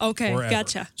Forever. the time. Okay, Forever.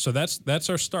 gotcha. So that's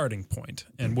our starting point,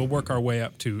 and we'll work our way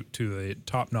up to the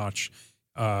top-notch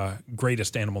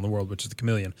greatest animal in the world, which is the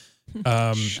chameleon.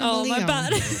 Oh, my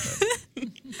bad.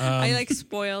 I like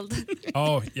spoiled.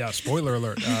 Oh, yeah, spoiler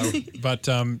alert. But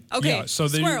Okay, yeah, so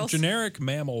the squirrels. generic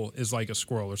mammal is like a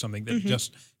squirrel or something that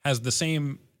just has the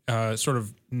same sort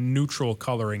of neutral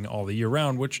coloring all the year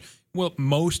round, which will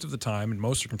most of the time in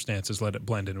most circumstances let it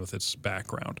blend in with its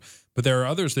background. But there are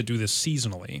others that do this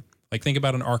seasonally. Like think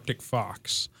about an Arctic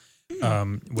fox,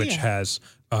 which has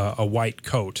a white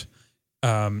coat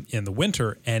in the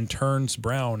winter and turns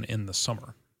brown in the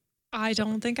summer. I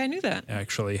don't think I knew that.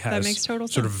 Actually has That makes total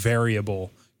sort of sense.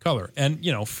 variable color. And,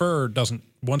 fur doesn't,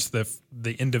 once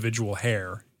the individual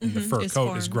hair in the fur is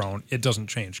coat is formed. grown, it doesn't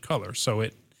change color. So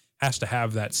it has to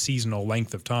have that seasonal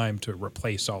length of time to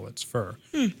replace all its fur.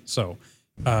 So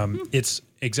it's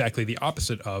exactly the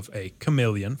opposite of a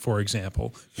chameleon, for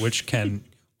example, which can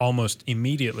almost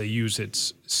immediately use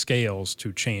its scales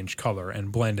to change color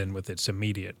and blend in with its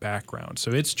immediate background.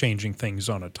 So it's changing things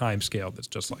on a time scale that's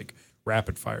just like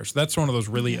rapid fire. So that's one of those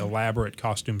really elaborate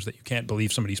costumes that you can't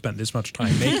believe somebody spent this much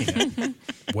time making it.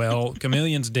 Well,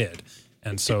 chameleons did.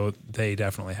 And so they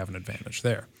definitely have an advantage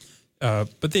there.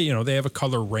 But they have a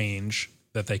color range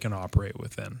that they can operate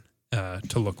within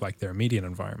to look like their immediate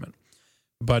environment.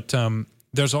 But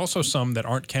there's also some that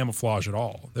aren't camouflage at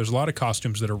all. There's a lot of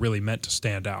costumes that are really meant to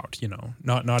stand out.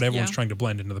 Not everyone's trying to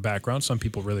blend into the background. Some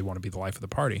people really want to be the life of the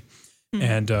party,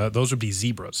 and those would be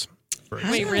zebras. For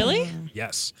example. Wait, really?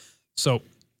 Yes. So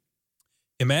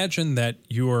imagine that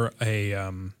you're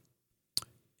a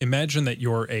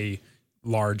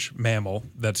large mammal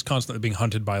that's constantly being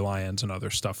hunted by lions and other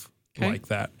stuff like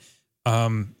that.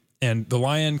 And the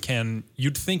lion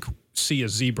you'd think, see a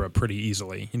zebra pretty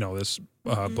easily. This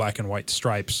black and white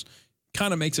stripes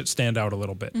kind of makes it stand out a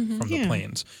little bit from the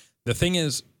plains. The thing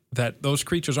is that those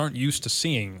creatures aren't used to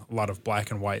seeing a lot of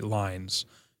black and white lines,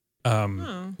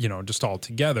 just all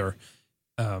together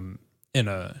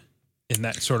in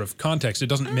that sort of context. It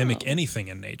doesn't mimic anything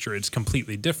in nature. It's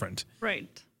completely different.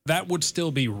 Right. That would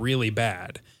still be really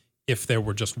bad if there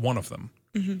were just one of them.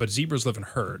 But zebras live in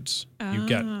herds. You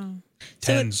get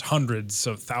tens, hundreds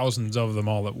of thousands of them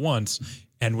all at once.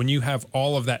 And when you have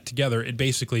all of that together, it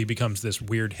basically becomes this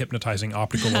weird hypnotizing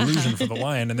optical illusion for the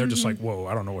lion. And they're just like, whoa,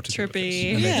 I don't know what to do with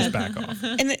this. And they just back off.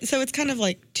 And so it's kind of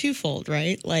like twofold,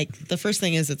 right? Like the first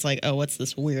thing is it's like, oh, what's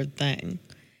this weird thing?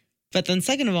 But then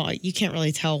second of all, you can't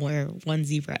really tell where one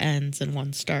zebra ends and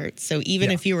one starts. So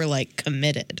even if you were like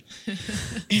committed.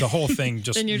 The whole thing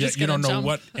just, you don't know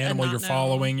what animal you're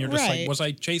following. You're just like, was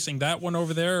I chasing that one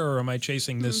over there? Or am I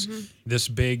chasing this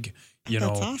big, that's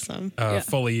awesome.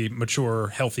 fully mature,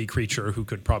 healthy creature who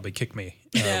could probably kick me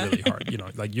really hard?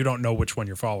 Like you don't know which one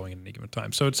you're following at any given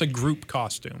time. So it's a group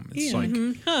costume. It's like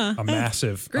a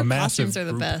massive, group massive costumes are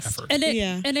the group best. effort.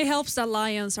 And it helps that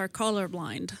lions are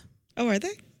colorblind. Oh, are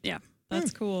they? Yeah.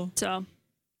 That's cool. So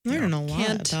learning a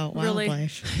lot about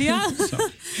wildlife. Yeah. So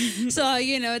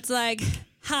it's like,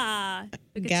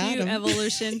 look at you,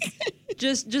 evolution.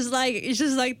 just like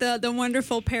the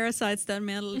wonderful parasites that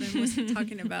Madeline was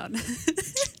talking about.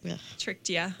 Tricked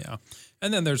ya. Yeah.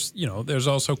 And then there's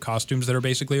also costumes that are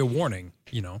basically a warning,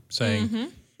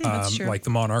 saying like the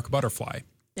monarch butterfly,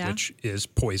 which is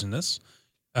poisonous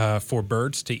for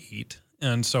birds to eat.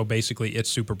 And so basically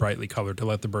it's super brightly colored to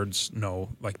let the birds know,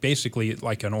 like basically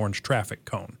like an orange traffic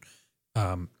cone.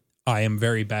 I am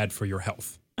very bad for your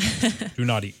health. Do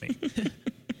not eat me.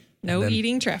 No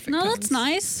eating traffic cones. No, that's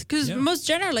nice. Because most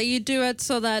generally you do it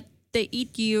so that they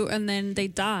eat you and then they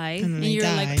die. And you're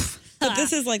like, but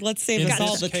this is like, let's save us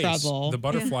all the trouble. The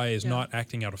butterfly is not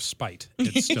acting out of spite.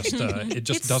 It's just, it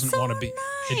just doesn't want to be,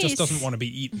 it just doesn't want to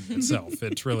be eaten itself.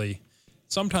 It's really...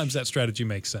 Sometimes that strategy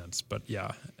makes sense, but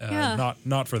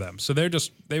not for them. So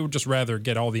they would just rather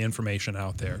get all the information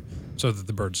out there so that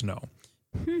the birds know.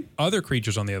 Other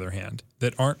creatures, on the other hand,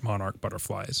 that aren't monarch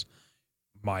butterflies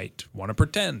might want to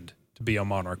pretend to be a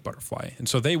monarch butterfly. And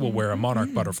so they will wear a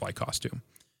monarch butterfly costume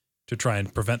to try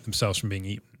and prevent themselves from being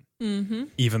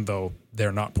eaten, even though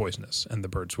they're not poisonous and the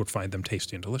birds would find them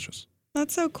tasty and delicious.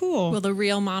 That's so cool. Will the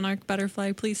real monarch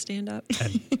butterfly please stand up?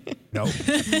 And no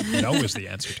is the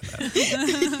answer to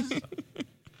that.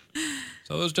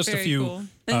 So those are just a few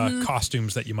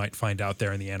costumes that you might find out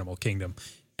there in the animal kingdom.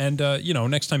 And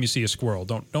next time you see a squirrel,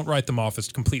 don't write them off as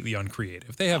completely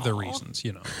uncreative. They have their reasons,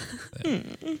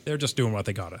 They're just doing what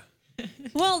they gotta.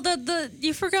 Well,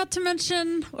 you forgot to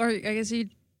mention, or I guess you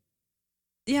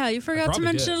forgot to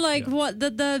mention what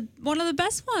the one of the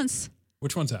best ones.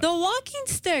 Which one's that? The walking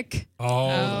stick. Oh,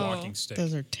 the walking stick.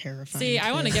 Those are terrifying. See,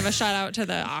 I want to give a shout out to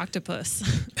the octopus.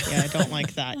 Yeah, I don't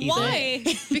like that either. Why?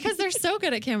 Because they're so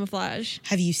good at camouflage.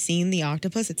 Have you seen the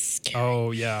octopus? It's scary. Oh,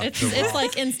 yeah. It's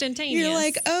like instantaneous. You're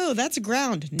like, oh, that's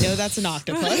ground. No, that's an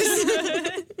octopus.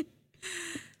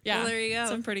 Yeah. Well, there you go.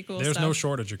 Some pretty cool There's stuff. no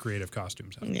shortage of creative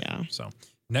costumes out there. Yeah. So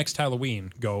next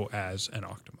Halloween, go as an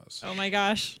octopus. Oh my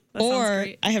gosh. That sounds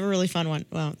great. I have a really fun one.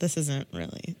 Well, this isn't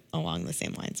really along the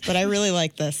same lines, but I really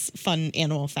like this fun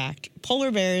animal fact. Polar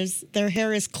bears, their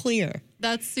hair is clear.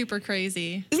 That's super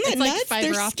crazy. Isn't that it's nuts? like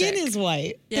fiber Their optic. skin is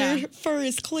white. Yeah. Their fur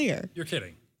is clear. You're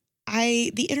kidding.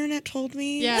 The internet told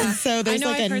me. Yeah. So there's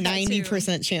like I've a heard that too.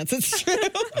 90% chance it's true.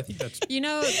 I think that's You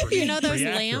know those pretty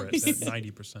lamps? accurate, that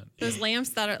 90%. Those lamps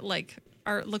that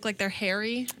look like they're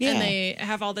hairy Yeah. and they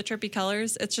have all the trippy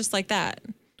colors. It's just like that.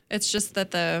 It's just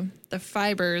that the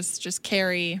fibers just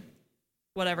carry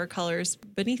whatever colors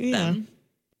beneath them.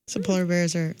 So polar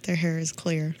bears their hair is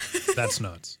clear. That's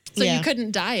nuts. So you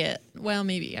couldn't dye it. Well,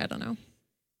 maybe, I don't know.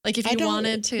 Like if you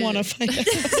wanted to want to find out.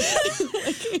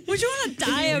 Would you want to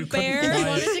dye a bear? I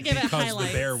wanted to give it because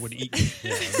highlights. the bear would eat you.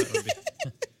 Yeah, that would be.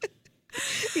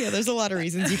 Yeah, there's a lot of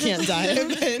reasons you can't dye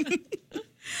it.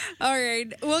 All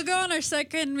right. We'll go on our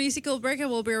second musical break and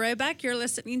we'll be right back. You're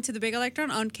listening to The Big Electron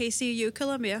on KCU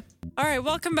Columbia. All right.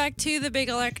 Welcome back to The Big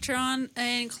Electron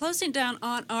and closing down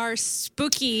on our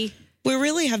spooky. We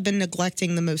really have been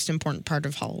neglecting the most important part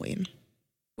of Halloween.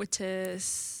 Which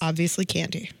is? Obviously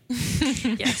candy.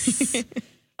 Yes.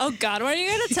 Oh, God. What are you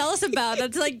going to tell us about?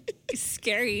 That's like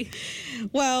scary.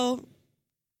 Well,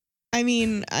 I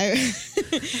mean, I'm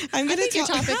going to your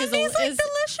topic is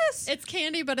delicious. It's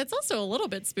candy, but it's also a little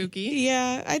bit spooky.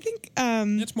 Yeah, I think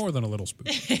it's more than a little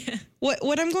spooky.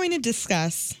 What I'm going to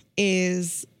discuss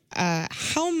is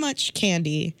how much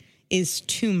candy is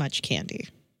too much candy.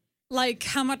 Like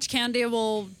how much candy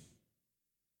will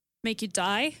make you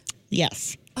die?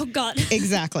 Yes. Oh, God.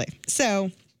 Exactly.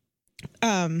 So,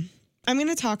 I'm going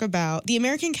to talk about the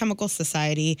American Chemical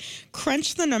Society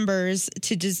crunched the numbers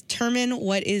to determine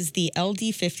what is the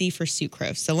LD50 for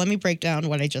sucrose. So let me break down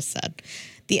what I just said.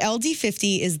 The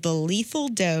LD50 is the lethal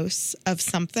dose of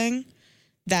something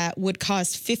that would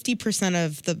cause 50%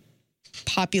 of the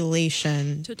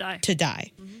population to die.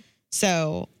 Mm-hmm.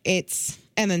 So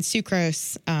and then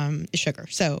sucrose is sugar.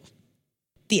 So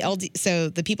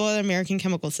the people at the American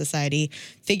Chemical Society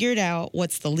figured out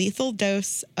what's the lethal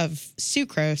dose of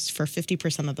sucrose for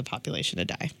 50% of the population to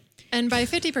die. And by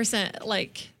 50%,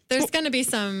 like there's going to be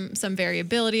some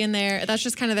variability in there. That's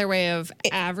just kind of their way of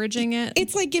averaging it.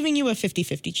 It's like giving you a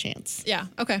 50-50 chance. Yeah.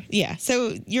 Okay. Yeah.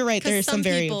 So you're right. There's some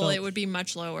variability. Some people it would be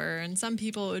much lower, and some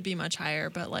people it would be much higher.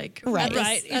 But like right.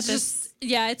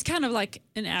 It's kind of like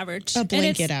an average, a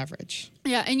blanket average.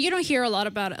 Yeah, and you don't hear a lot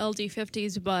about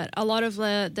LD50s, but a lot of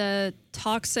the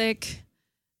toxic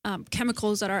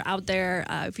chemicals that are out there.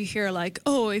 If you hear like,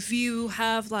 oh, if you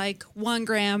have like 1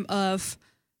 gram of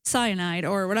cyanide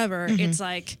or whatever, it's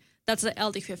like that's the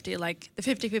LD50, like the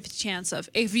 50-50 chance of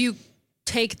if you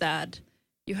take that,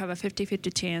 you have a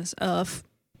 50-50 chance of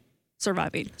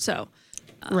surviving. So,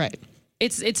 right,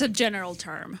 it's a general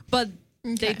term, but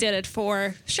they did it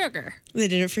for sugar. They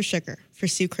did it for sugar, for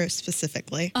sucrose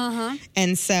specifically.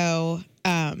 And so,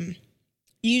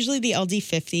 usually the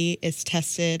LD50 is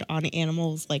tested on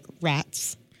animals like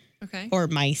rats. Okay. Or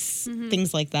mice,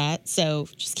 things like that. So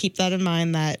just keep that in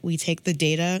mind that we take the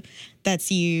data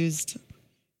that's used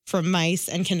from mice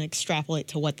and can extrapolate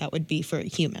to what that would be for a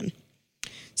human.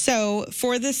 So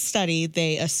for this study,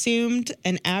 they assumed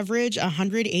an average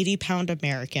 180-pound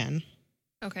American.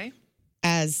 Okay.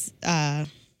 As the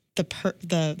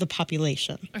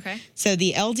population. Okay. So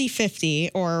the LD50,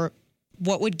 or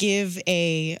what would give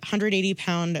a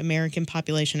 180-pound American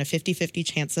population a 50-50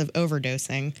 chance of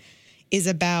overdosing, is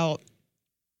about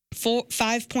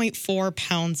 5.4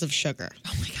 pounds of sugar.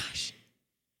 Oh my gosh.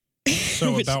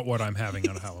 So about what I'm having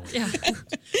on Halloween. Yeah.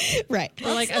 Right.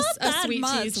 Or like a sweet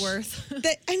much. tea's worth. 5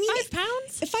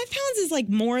 pounds? 5 pounds is like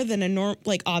more than a norm,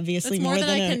 like obviously That's more than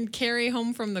than I can carry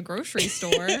home from the grocery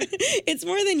store. It's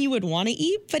more than you would want to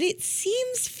eat, but it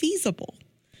seems feasible.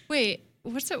 Wait,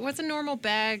 what's a normal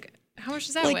bag? How much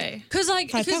does that weigh? Because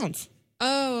 5 pounds.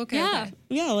 Oh, okay. Yeah. Okay.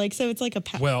 Yeah, like so it's like a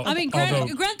pound. Well, I mean, although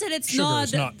granted, it's sugar not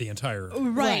is not the entire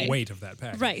weight of that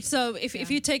package. Right. So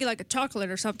if you take like a chocolate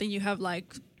or something, you have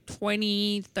like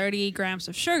 20, 30 grams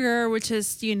of sugar, which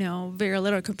is, very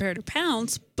little compared to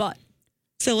pounds, but.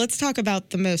 So let's talk about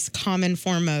the most common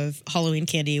form of Halloween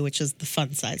candy, which is the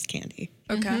fun-sized candy.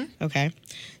 Okay. Okay.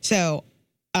 So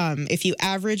if you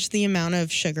average the amount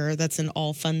of sugar that's in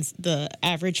all the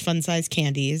average fun-sized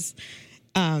candies,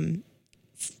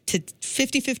 to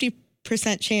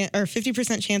 50% chance or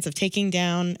 50% chance of taking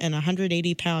down an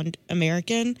 180-pound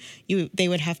American, they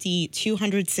would have to eat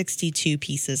 262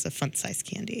 pieces of fun-sized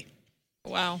candy.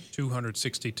 Wow.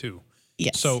 262.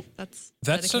 Yes. So that's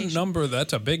a number.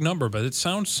 That's a big number, but it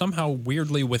sounds somehow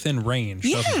weirdly within range.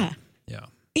 Doesn't it? Yeah.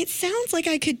 It sounds like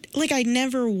I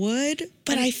never would,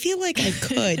 but I feel like I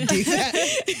could do that.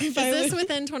 Is this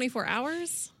within 24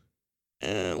 hours?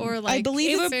 Or like I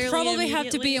believe it would probably have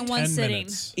to be in one sitting.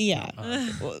 Minutes. Yeah,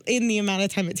 in the amount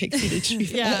of time it takes you to chew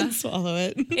that and swallow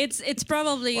it. It's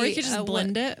probably, or you could just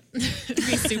blend it, be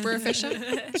super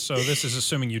efficient. So this is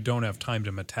assuming you don't have time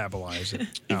to metabolize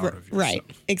it out of yourself. Right,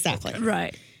 exactly.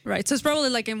 Okay. Right. So it's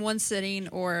probably like in one sitting,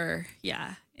 or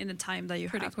in the time that you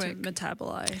have quick. to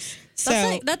metabolize.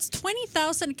 So that's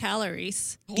 20,000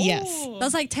 calories. Yes,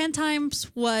 that's like 10 times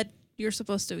what you're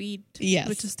supposed to eat. Yes,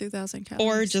 which is 2,000 calories.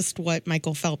 Or just what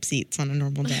Michael Phelps eats on a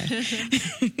normal day.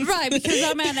 Right, because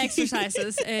that man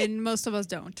exercises and most of us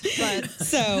don't. But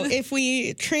so if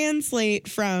we translate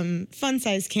from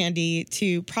fun-sized candy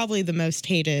to probably the most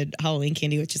hated Halloween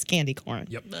candy, which is candy corn.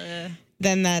 Yep.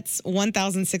 then that's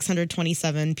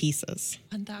 1,627 pieces.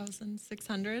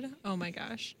 1,600? Oh my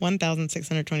gosh.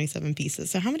 1,627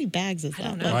 pieces. So how many bags is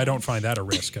that? Well, I don't find that a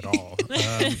risk at all.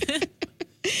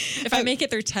 If I make it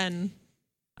through 10,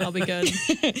 I'll be good.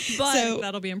 But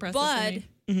that'll be impressive But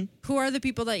to me. who are the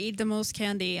people that eat the most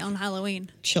candy on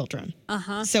Halloween? Children.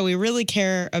 Uh-huh. So we really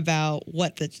care about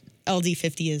what the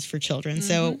LD50 is for children.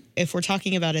 So if we're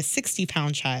talking about a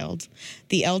 60-pound child,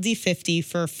 the LD50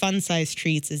 for fun-size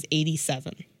treats is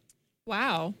 87.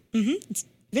 Wow. It's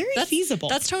very feasible.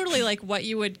 That's totally like what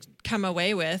you would come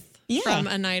away with from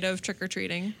a night of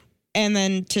trick-or-treating. And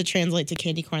then to translate to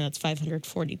candy corn, that's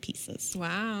 540 pieces.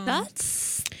 Wow.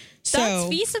 That's So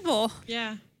feasible.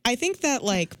 Yeah. I think that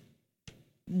like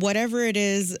whatever it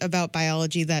is about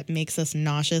biology that makes us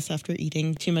nauseous after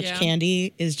eating too much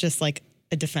candy is just like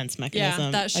a defense mechanism.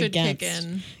 Yeah, that should kick against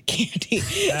in. candy.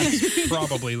 That's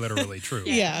probably literally true.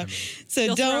 Yeah. I mean, So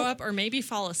You'll don't throw up or maybe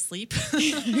fall asleep.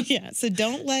 So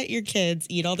don't let your kids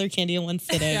eat all their candy in one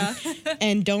sitting. Yeah.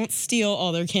 And don't steal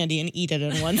all their candy and eat it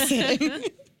in one sitting.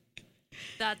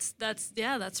 That's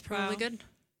probably good.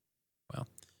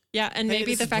 Yeah, and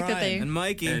maybe the fact that they... And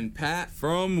Mikey. And Pat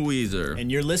from Weezer.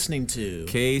 And you're listening to...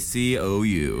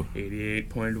 KCOU. 88.1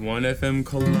 FM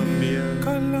Columbia.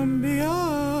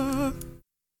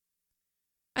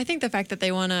 I think the fact that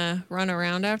they want to run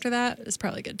around after that is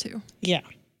probably good too. Yeah,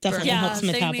 definitely helps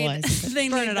metabolize. They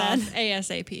Burn need it that. off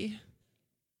ASAP.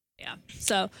 Yeah.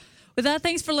 So with that,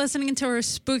 thanks for listening to our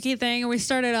spooky thing. We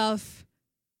started off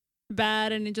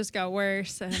bad and it just got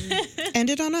worse. And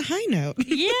ended on a high note.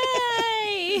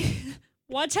 Yay!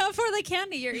 Watch out for the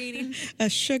candy you're eating. A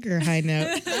sugar high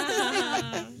note.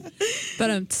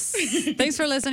 But thanks for listening.